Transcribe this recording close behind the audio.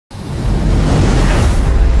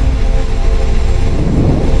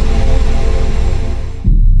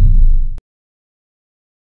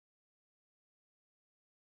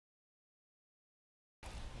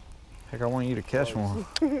Heck, I want you to catch one.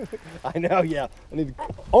 I know, yeah. I need to...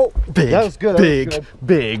 Oh, big. That was good.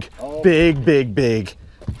 Big, oh. big,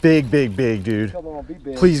 dude. Come on, be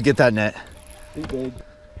big. Please get that net. Be big.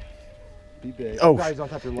 Be big. Oh,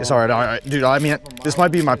 it's all right, dude. I mean, this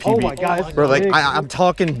might be my PB. Oh my God, bro. Like, I'm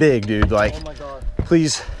talking big, dude. Like, oh my God.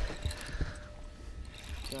 Please.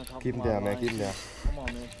 Keep him down, man. Keep him down. Come on,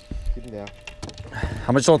 man. Keep him down.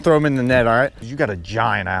 I'm just gonna throw him in the net, all right? You got a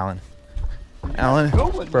giant, Alan. Alan,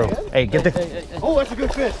 bro. Man. Hey, get the. Hey. Oh, that's a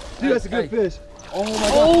good fish. Dude, that's a good fish. Oh my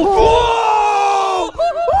God. Oh!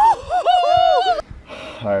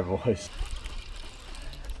 All right, boys.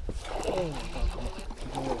 Oh my God.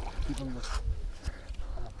 Come on. Keep him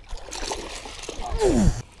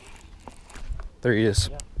There he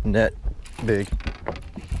is. Net. Big.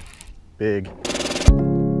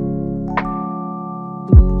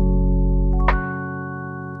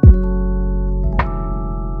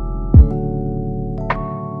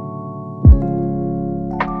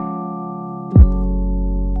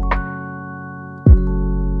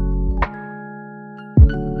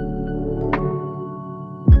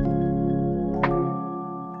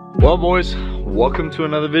 Well, boys, welcome to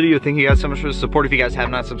another video. Thank you guys so much for the support. If you guys have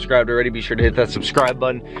not subscribed already, be sure to hit that subscribe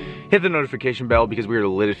button, hit the notification bell, because we are the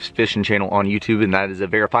latest fishing channel on YouTube, and that is a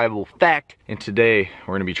verifiable fact. And today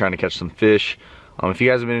we're going to be trying to catch some fish. If you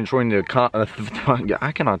guys have been enjoying the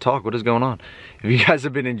I cannot talk, what is going on? If you guys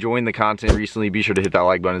have been enjoying the content recently, be sure to hit that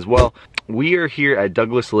like button as well. We are here at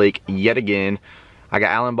Douglas Lake yet again. I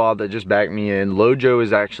got Alan Bob that just backed me in. Lojo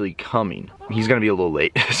is actually coming. He's gonna be a little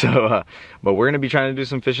late. So, but we're gonna be trying to do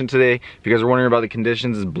some fishing today. If you guys are wondering about the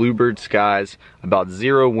conditions, it's bluebird skies, about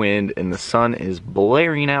 0 wind, and the sun is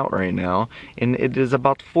blaring out right now, and it is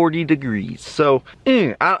about 40 degrees. So,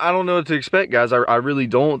 I don't know what to expect, guys. I really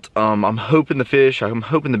don't. I'm hoping the fish, I'm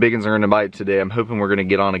hoping the big ones are gonna bite today. I'm hoping we're gonna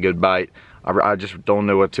get on a good bite. I just don't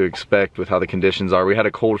know what to expect with how the conditions are. We had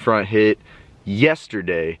a cold front hit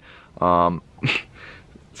yesterday.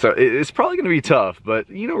 So it's probably gonna be tough, but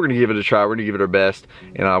you know, we're gonna give it a try. We're gonna give it our best,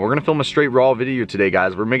 and we're gonna film a straight raw video today,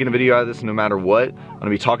 guys. We're making a video out of this no matter what. I'm gonna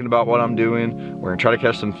be talking about what I'm doing. We're gonna try to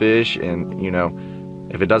catch some fish, and you know,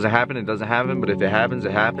 if it doesn't happen, it doesn't happen, but if it happens,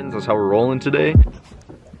 it happens. That's how we're rolling today.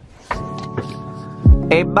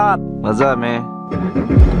 Hey Bob, what's up, man?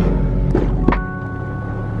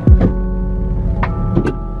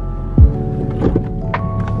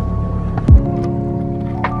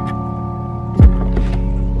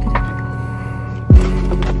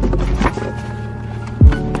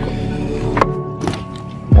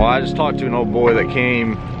 Well, I just talked to an old boy that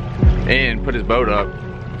came and put his boat up.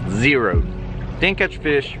 0. Didn't catch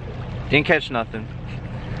fish, didn't catch nothing.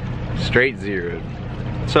 Straight 0.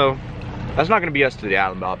 So, that's not gonna be us today,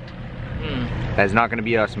 Alan Bob. That's not gonna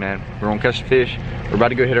be us, man. We're gonna catch the fish. We're about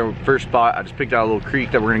to go hit our first spot. I just picked out a little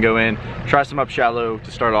creek that we're gonna go in, try some up shallow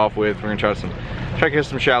to start off with. We're gonna try to catch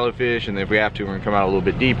some shallow fish, and then if we have to, we're gonna come out a little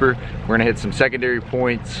bit deeper. We're gonna hit some secondary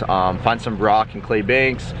points, find some rock and clay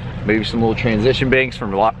banks, maybe some little transition banks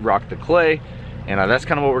from rock to clay, and that's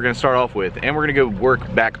kind of what we're gonna start off with. And we're gonna go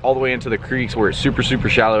work back all the way into the creeks where it's super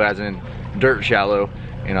shallow, as in dirt shallow,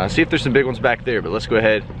 and see if there's some big ones back there. But let's go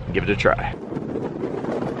ahead and give it a try.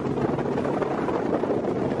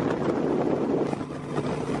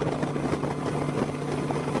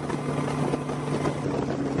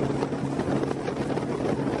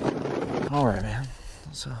 All right, man.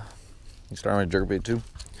 So you start with jerkbait too.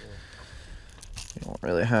 You don't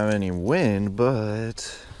really have any wind,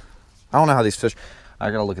 but I don't know how these fish. I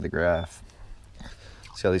gotta look at the graph.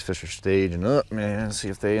 See how these fish are staging up, man. See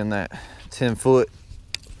if they in that 10 foot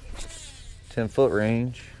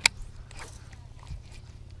range.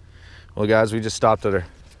 Well, guys, we just stopped at our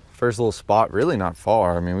first little spot. Really not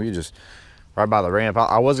far. I mean, we just right by the ramp.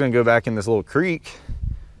 I was gonna go back in this little creek,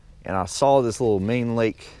 and I saw this little main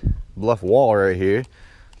lake bluff wall right here.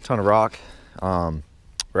 Ton of rock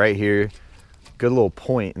right here. Good little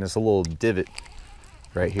point, and it's a little divot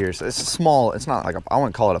right here. So it's small. It's not like I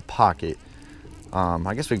wouldn't call it a pocket.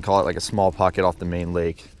 I guess we can call it like a small pocket off the main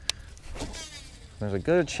lake. There's a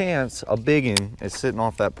good chance a biggin is sitting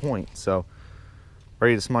off that point. So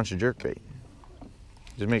ready to smunch a jerkbait.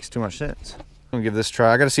 Just makes too much sense. I'm gonna give this a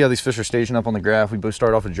try. I gotta see how these fish are staging up on the graph. We both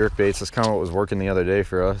started off with jerkbaits. That's kind of what was working the other day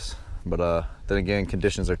for us. But then again,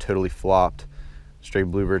 conditions are totally flopped. Straight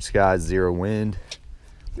bluebird skies, 0 wind.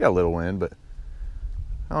 We got a little wind, but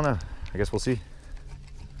I don't know. I guess we'll see.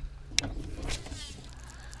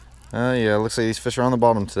 Yeah, looks like these fish are on the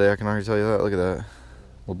bottom today. I can already tell you that. Look at that.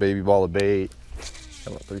 Little baby ball of bait.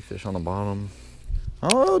 Got about 3 fish on the bottom.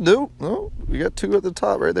 Oh, dude. Oh, we got 2 at the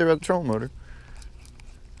top right there by the trolling motor.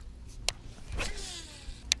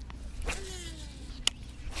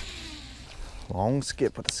 Long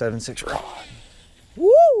skip with a 7.6 rod.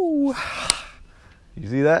 Woo! You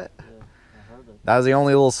see that? Yeah, I heard it. That was the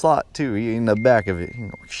only little slot too. He in the back of it.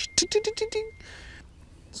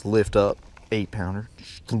 Let's lift up 8-pounder.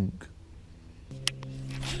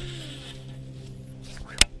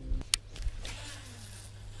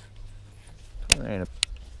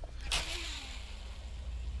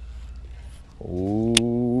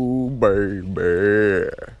 Oh baby.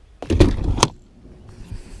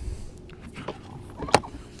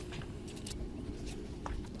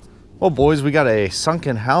 Well, boys, we got a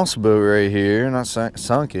sunken houseboat right here. Not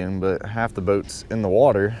sunken, but half the boat's in the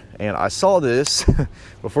water. And I saw this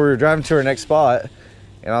before we were driving to our next spot.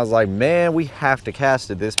 And I was like, man, we have to cast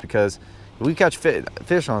at this because if we catch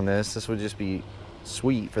fish on this, this would just be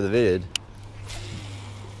sweet for the vid.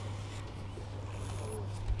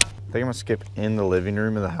 I think I'm gonna skip in the living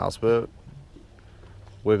room of the houseboat,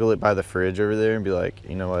 wiggle it by the fridge over there and be like,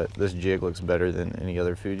 you know what, this jig looks better than any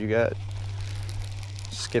other food you got.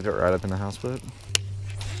 Skip it right up in the houseboat.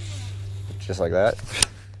 Just like that.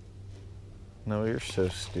 No, you're so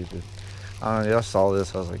stupid. I don't know, I saw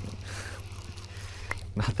this, I was like,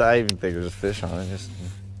 not that I even think there's a fish on it, just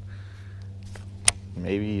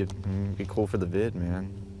maybe it'd be cool for the vid,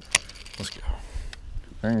 man. Let's go.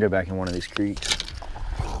 We're gonna go back in one of these creeks.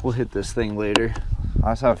 We'll hit this thing later.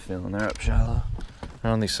 I just have a feeling they're up shallow.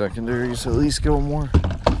 On these secondaries, at least go more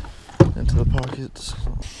into the pockets.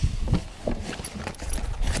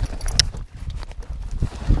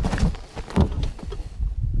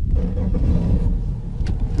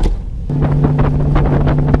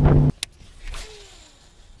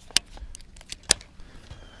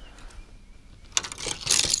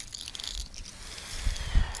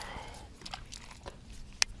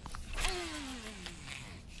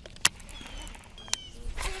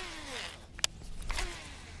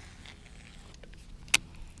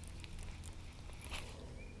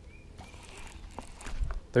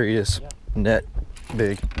 There he is. Yeah. Net.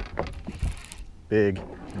 Big. Big.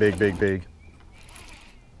 Big, big, big.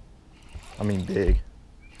 I mean big.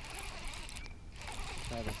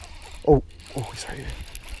 Oh, he's right here.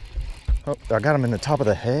 Oh, I got him in the top of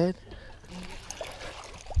the head.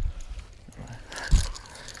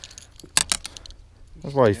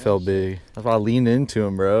 That's why he felt big. That's why I leaned into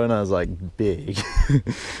him, bro, and I was like, big.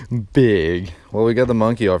 Big. Well, we got the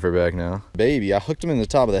monkey off her back now. Baby, I hooked him in the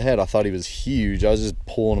top of the head. I thought he was huge. I was just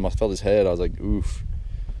pulling him. I felt his head. I was like, oof.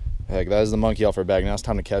 Heck, that is the monkey off her back. Now it's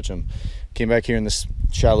time to catch him. Came back here in this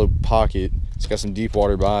shallow pocket. It's got some deep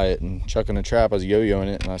water by it, and chucking a trap. I was yo-yoing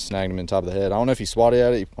it, and I snagged him in the top of the head. I don't know if he swatted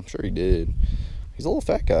at it. I'm sure he did. He's a little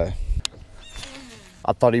fat guy.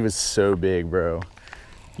 I thought he was so big, bro.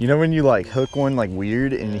 You know when you like hook one like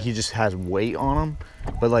weird and he just has weight on him?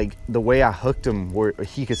 But like the way I hooked him where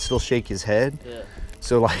he could still shake his head. Yeah.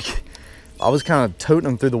 So like I was kind of toting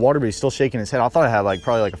him through the water, but he's still shaking his head. I thought I had like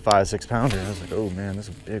probably like a 5-6 pounder. I was like, oh man, this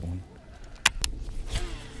is a big one.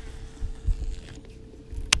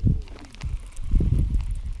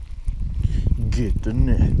 Get the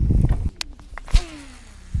net.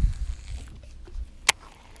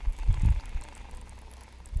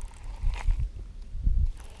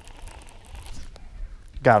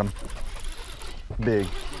 Got him. Big.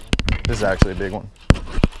 This is actually a big one.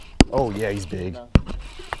 Oh yeah, he's big.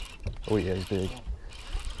 Oh yeah, he's big.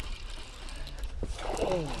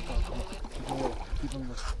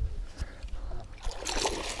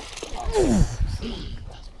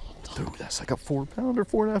 Dude, that's like a 4-pounder,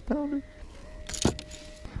 4.5 pounder.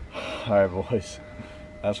 All right, boys.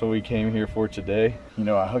 That's what we came here for today. You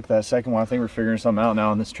know, I hooked that second one. I think we're figuring something out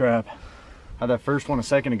now in this trap. Had that first one a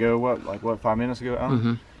second ago, what, 5 minutes ago?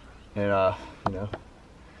 And you know,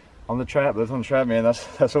 on the trap, both on the trap, man,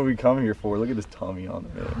 that's what we come here for. Look at this tummy on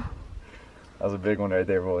it, man. That was a big one right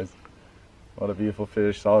there, boys. What a beautiful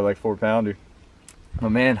fish, solid like 4-pounder.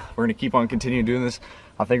 But man, we're gonna keep on continuing doing this.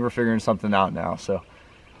 I think we're figuring something out now, so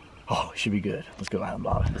it should be good. Let's go, Adam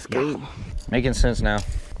Bob. Let's go. Making sense now.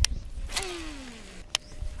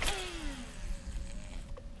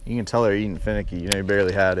 You can tell they're eating finicky. You know, he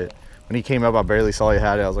barely had it. When he came up, I barely saw he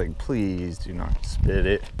had it. I was like, please do not spit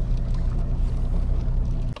it.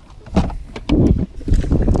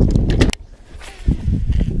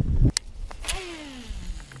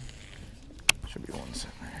 Should be one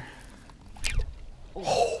sitting there.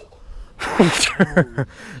 Oh!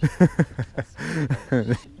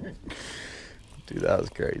 Dude, that was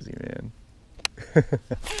crazy, man.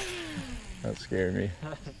 That scared me.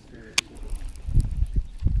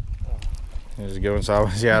 Just going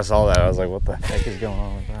sideways. Yeah, I saw that. I was like, what the heck is going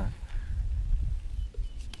on with that?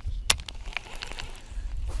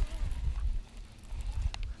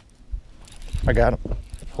 I got him.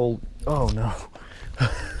 Oh no.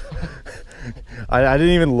 I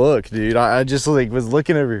didn't even look, dude. I just like was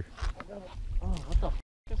looking over. Oh, what the f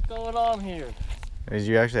is going on here? Did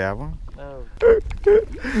you actually have one? No.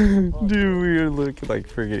 Dude, we are looking like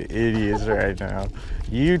freaking idiots right now.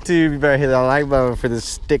 YouTube, you better hit that like button for this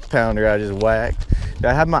stick pounder I just whacked. Dude,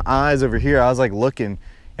 I had my eyes over here. I was like looking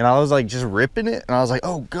and I was like just ripping it and I was like,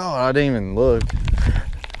 oh God, I didn't even look.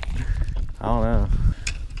 I don't know.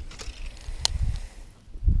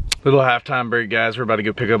 Little halftime break, guys. We're about to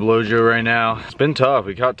go pick up Lojo right now. It's been tough.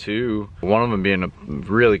 We caught two. One of them being a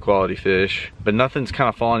really quality fish, but nothing's kind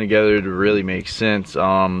of falling together to really make sense.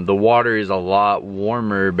 The water is a lot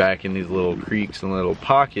warmer back in these little creeks and little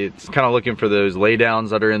pockets. Kind of looking for those laydowns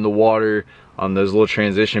that are in the water, on those little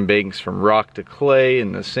transition banks from rock to clay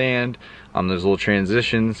and the sand, on those little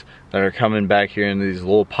transitions that are coming back here in these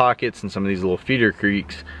little pockets and some of these little feeder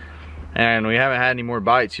creeks. And we haven't had any more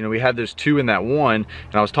bites. You know, we had those two in that one,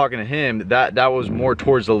 and I was talking to him, that was more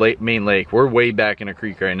towards the main lake. We're way back in a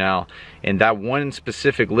creek right now, and that one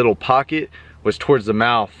specific little pocket was towards the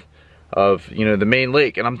mouth of, you know, the main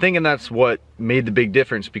lake. And I'm thinking that's what made the big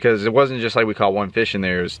difference, because it wasn't just like we caught one fish in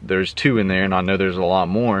there. There's two in there, and I know there's a lot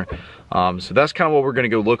more. So that's kind of what we're gonna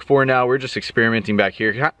go look for now. We're just experimenting back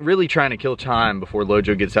here, really trying to kill time before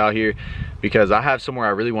Lojo gets out here, because I have somewhere I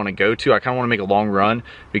really want to go to. I kind of want to make a long run,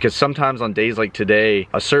 because sometimes on days like today,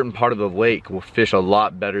 a certain part of the lake will fish a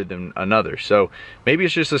lot better than another. So maybe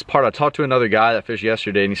it's just this part. I talked to another guy that fished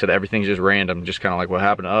yesterday, and he said everything's just random, just kind of like what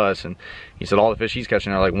happened to us. And he said all the fish he's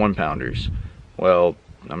catching are like 1 pounders. Well,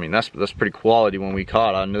 I mean, that's pretty quality when we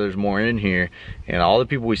caught. I know there's more in here, and all the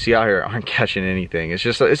people we see out here aren't catching anything. It's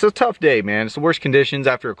just it's a tough day, man. It's the worst conditions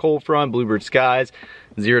after a cold front, bluebird skies,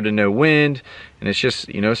 0 to no wind, and it's just,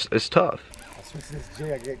 you know, it's tough. This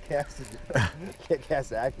jig, I get casted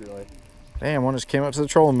accurately. Damn, one just came up to the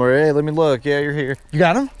trolling motor. Hey, let me look. Yeah, you're here. You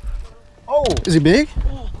got him? Oh, is he big?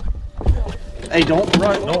 Hey, don't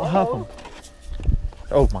run, don't huff him.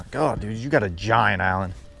 Oh my God, dude, you got a giant,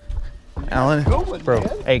 Alan. Alan, one, bro,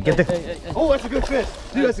 man. hey, get the. Oh, that's a good fish.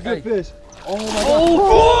 Dude, that's a good fish. Oh my God.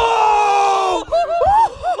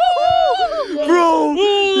 Oh, bro,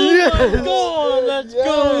 yes. Oh, let's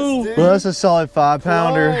go. Dude. Bro, that's a solid 5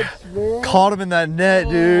 pounder. Caught him in that net,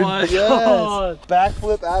 dude. Oh my God.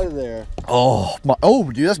 Backflip out of there. Oh my,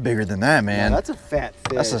 oh, dude, that's bigger than that, man. Yeah, that's a fat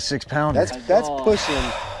fish. That's a 6 pounder. That's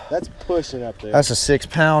pushing. That's pushing up there. That's a 6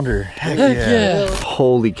 pounder. Heck yeah.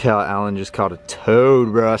 Holy cow, Alan just caught a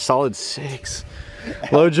toad, bro. A solid 6.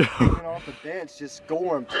 Lojo. Off the bench, just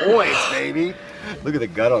scoring points, baby. Look at the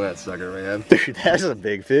gut on that sucker, man. Dude, that's a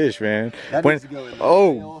big fish, man. That needs to go in the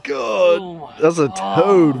oh, whale. God. That's a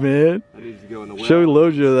toad, man. That needs to go in the whale. Show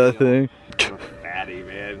Lojo that thing. Fatty,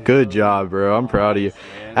 man. Good job, bro. I'm proud of you.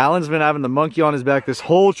 Alan's been having the monkey on his back this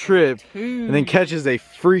whole trip, and then catches a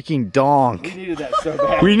freaking donk. We needed that so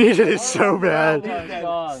bad. We needed it so bad.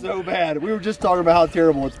 So bad. We were just talking about how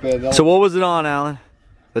terrible it's been. So what was it on, Alan?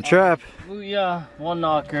 The trap? Yeah, 1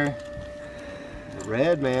 knocker.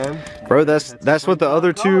 Red, man. Bro, that's what the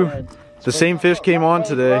other two, the same fish came on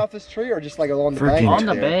today. Off this tree or just like along the Freaking bank? On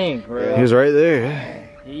the bank, bro. He was right there.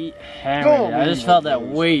 He hammered it. I just felt that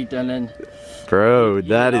weight, and then. Bro,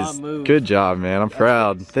 that is good job, man. I'm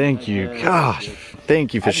proud. Thank you. Gosh,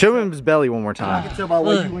 thank you for showing him his belly one more I time. can tell by the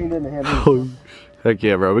way you leaned in the hand. Heck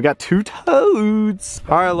yeah, bro. We got 2 toads.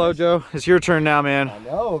 All right, Lojo, it's your turn now, man. I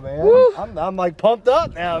know, man. I'm like pumped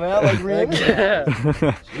up now, man. I'm like really. Yeah.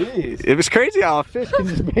 Jeez. It was crazy how a fish can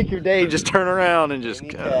just make your day, just turn around and just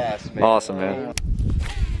go. Cast, man. Awesome, man.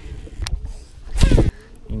 You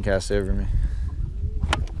can cast over me.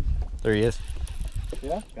 There he is.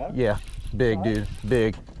 Yeah, got it. Yeah, big, dude,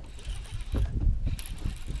 big.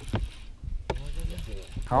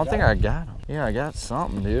 I don't think I got him. Yeah, I got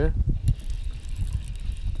something, dude.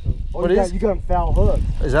 Oh, What you is? got, you got him foul hooked.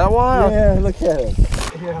 Is that why? Yeah, look at him.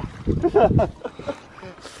 Yeah.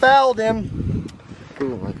 Fouled him. Oh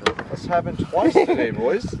my God. That's happened twice today,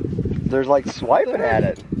 boys. There's like swiping at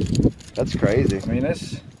it. That's crazy. I mean,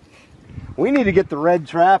 this. We need to get the red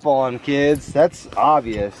trap on, kids. That's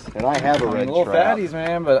obvious. And I have a red little trap. fatties,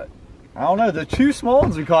 man, but I don't know. The 2 small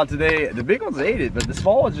ones we caught today, the big ones ate it, but the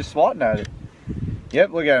small ones just swatting at it.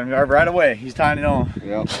 Yep, look at him right away. He's tying it on.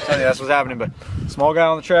 Yep. I'm telling you, that's what's happening. But small guy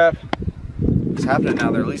on the trap. It's happening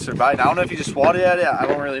now. They're at least they're biting. I don't know if he just swatted at it. I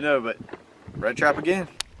don't really know, but red trap again.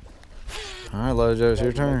 All right, Lojo, it's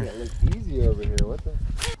your turn. It looks easy over here. What the?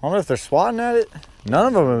 I don't know if they're swatting at it. None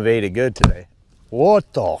of them have ate it good today.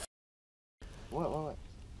 What the? What?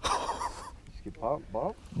 Just get bumped?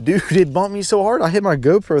 Dude, it bumped me so hard. I hit my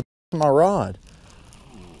GoPro with my rod.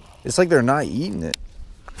 It's like they're not eating it.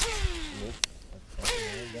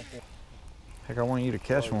 Like I want you to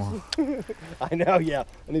catch one. I know, yeah.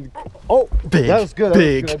 I need to... Oh, Big, that was good.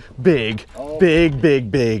 big, That was good. big, Oh. big,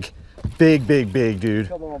 big, dude.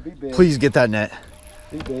 Come on, be big. Please get that net.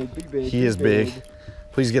 Be big, be big. He is big.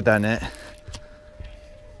 Please get that net.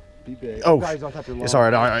 Be big. Oh, Guys, don't have to it's all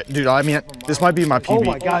right, dude. I mean, this might be my PB. Oh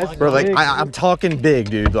my God, bro. Like big. I'm talking big,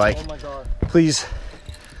 dude. Like, Oh my God. please.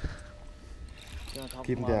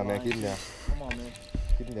 Keep him down, man. Keep him down. Come on, man.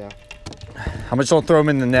 Keep him down. I'm just gonna throw him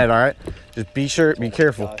in the net. All right. Just be sure, be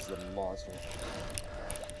careful. God, this is a monster.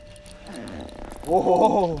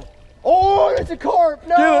 Whoa! Oh, it's a carp!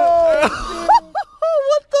 No!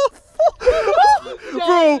 What the fuck?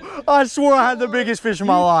 Bro, I swore I had the biggest fish in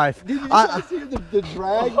my life. Did you guys see the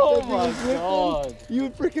drag? Oh that he my was whipping? God. You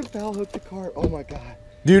would freaking foul hook the carp. Oh my God.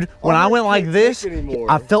 Dude, when I went like can't this, take anymore.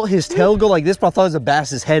 I felt his tail go like this, but I thought it was a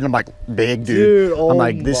bass's head. And I'm like, big, dude. oh I'm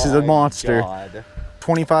like, this is a my monster. God.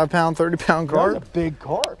 25-pound, 30-pound That was carp. a big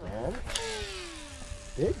carp, man.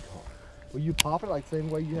 Big carp. Will you pop it like the same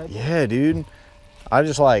way you had? Yeah, dude. I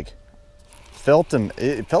just like felt him.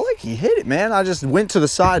 It felt like he hit it, man. I just went to the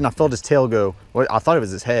side and I felt his tail go. Well, I thought it was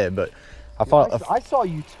his head, but I thought. I saw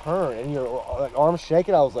you turn and your like, arm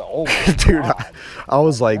shaking. I was like, oh my Dude, God. I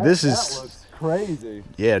was like, this That is. looks crazy.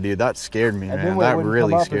 Yeah, dude, that scared me, And man. then when That it wouldn't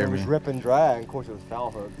really come up and scared it was me. rip and drag. Of course, it was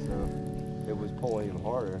foul hook, so it was pulling even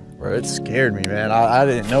harder. Bro, it scared me, man. I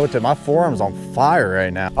didn't know what to. My forearm's on fire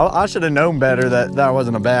right now. I should have known better that that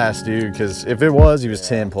wasn't a bass, dude. Because if it was, he was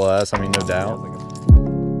 10 plus. I mean, no doubt.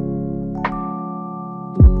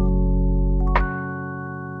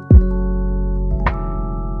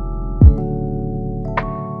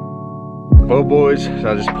 Well, boys,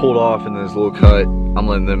 I just pulled off in this little cut. I'm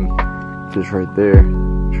letting them fish right there,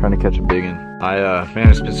 trying to catch a big one. Man,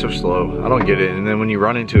 it's been so slow. I don't get it. And then when you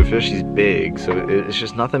run into a fish, he's big. So it's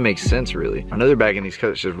just nothing makes sense, really. I know they're bagging these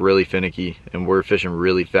cuts just really finicky, and we're fishing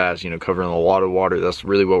really fast, you know, covering a lot of water. That's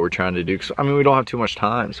really what we're trying to do. 'Cause, I mean, we don't have too much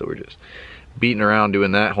time, so we're just beating around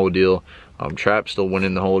doing that whole deal. Trap still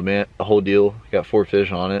winning the whole deal. Got 4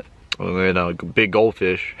 fish on it. We had a big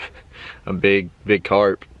goldfish, a big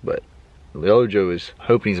carp, but Leojo is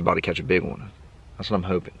hoping he's about to catch a big one. That's what I'm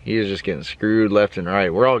hoping. He is just getting screwed left and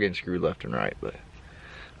right. We're all getting screwed left and right, but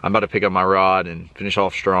I'm about to pick up my rod and finish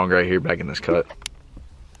off strong right here back in this cut.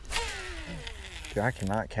 Dude, I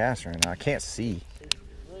cannot cast right now. I can't see.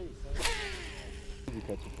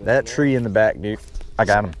 That tree in the back, dude. I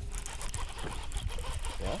got him.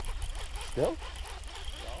 Yeah? Still?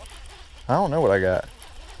 I don't know what I got.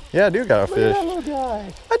 Yeah, I do got a fish. Look at that little guy.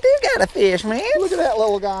 I do got a fish, man. Look at that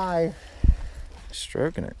little guy.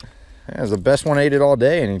 Stroking it. Yeah, it was the best one I ate it all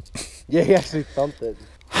day, and Yeah, he actually thumped it.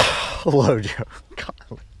 Leojo.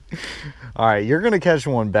 All right, you're gonna catch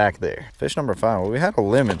one back there. Fish number 5. Well, we had a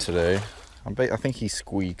limit today. I think he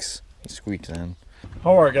squeaks. He squeaks in.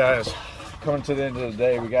 All right, guys. Coming to the end of the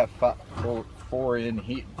day, we got 4 in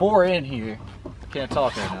here. 4 in here. Can't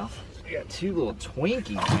talk right now. We got 2 little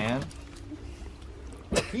Twinkies, man.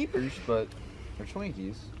 They're keepers, but they're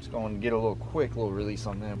Twinkies. Just going to get a quick little release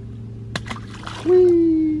on them.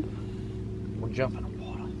 Whee! We're jumping on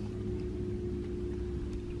bottom.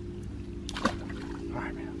 All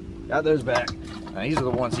right, man. Got those back. Now, these are the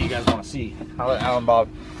ones you guys want to see. Alan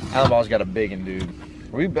Bob's got a big one, dude.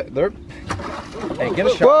 They're. Hey, get a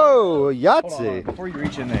shot. Whoa, Hold on, Yahtzee. before you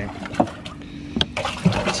reach in there.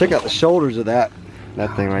 Check out the shoulders of that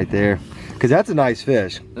thing right there. Cause that's a nice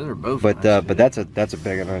fish. Those are both. But nice, but that's a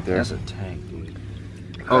big one right there. that's a tank, dude.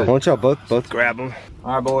 Oh, why don't y'all both grab them?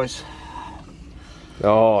 All right, boys.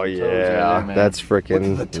 Oh Yeah, yeah, that's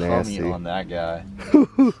freaking Look at the nasty. tummy on that guy.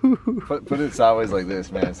 put it sideways like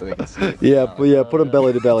this, man, so they can see it. Yeah, put them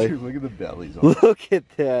belly to belly. Dude, look at the bellies on. Look at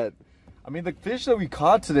that. I mean, the fish that we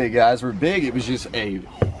caught today, guys, were big. It was just I'm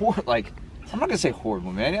not gonna say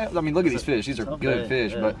horrible, man. I mean, look at these fish. These are good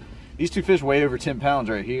fish, but these 2 fish weigh over 10 pounds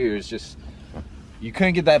right here. It's just, you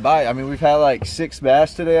couldn't get that bite. I mean, we've had like 6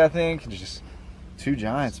 bass today, I think. It's just 2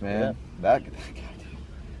 giants, man. God, dude,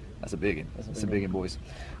 that's a big one. That's a big one, boys.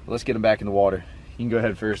 Well, let's get them back in the water. You can go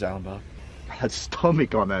ahead first, Alan Bob. That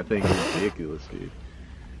stomach on that thing is ridiculous, dude.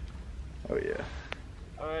 Oh, yeah.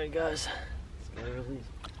 All right, guys. Let's get a release.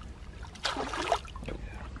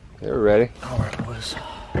 They're ready. All right, boys.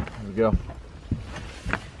 Here we go.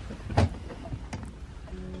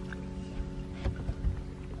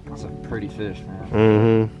 That's a pretty fish,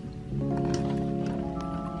 man. Mm-hmm.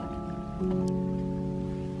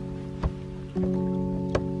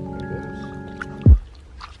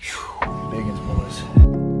 Big ones,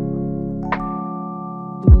 boys.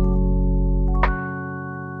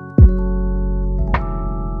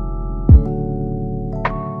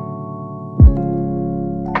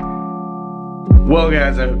 Well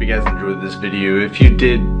guys, I hope you guys enjoyed this video. If you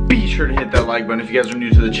did, be sure to hit that like button. If you guys are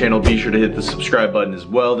new to the channel, be sure to hit the subscribe button as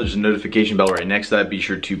well. There's a notification bell right next to that. Be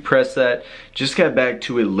sure to press that. Just got back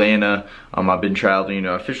to Atlanta. I've been traveling, you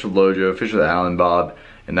know, I fished with Lojo, fished with Alan Bob,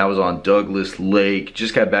 and that was on Douglas Lake.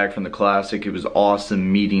 Just got back from the Classic. It was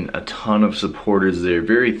awesome meeting a ton of supporters there.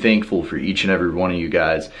 Very thankful for each and every one of you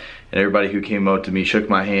guys. And everybody who came up to me, shook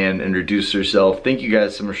my hand, introduced herself. Thank you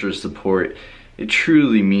guys so much for the support. It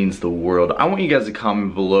truly means the world. I want you guys to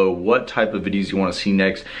comment below what type of videos you want to see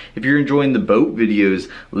next. If you're enjoying the boat videos,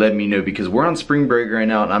 let me know, because we're on spring break right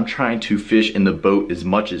now and I'm trying to fish in the boat as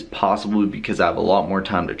much as possible because I have a lot more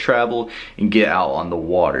time to travel and get out on the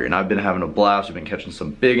water. And I've been having a blast. We've been catching some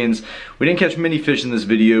big ones. We didn't catch many fish in this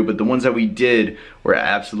video, but the ones that we did were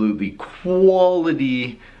absolutely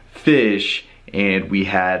quality fish. And we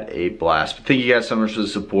had a blast. But thank you guys so much for the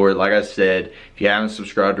support. Like I said, if you haven't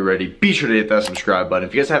subscribed already, be sure to hit that subscribe button.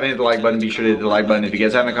 If you guys haven't hit the like button, be sure to hit the like button. If you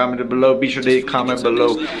guys haven't commented below, be sure to hit comment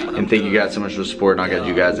below. And thank you guys so much for the support, and I'll catch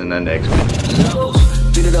you guys in the next one.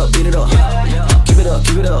 Beat it up, keep it up.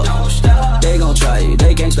 They gon' try you,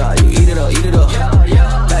 they can't stop you. Eat it up,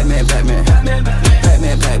 Pac-Man, Pac-Man, Pac-Man,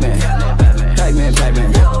 Pac-Man, Pac-Man,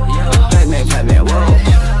 Pac-Man, Pac-Man, Pac-Man,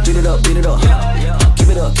 whoa. Beat it up, keep it up.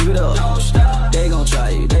 They gon' try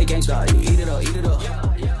you, they can't stop you. Eat it up.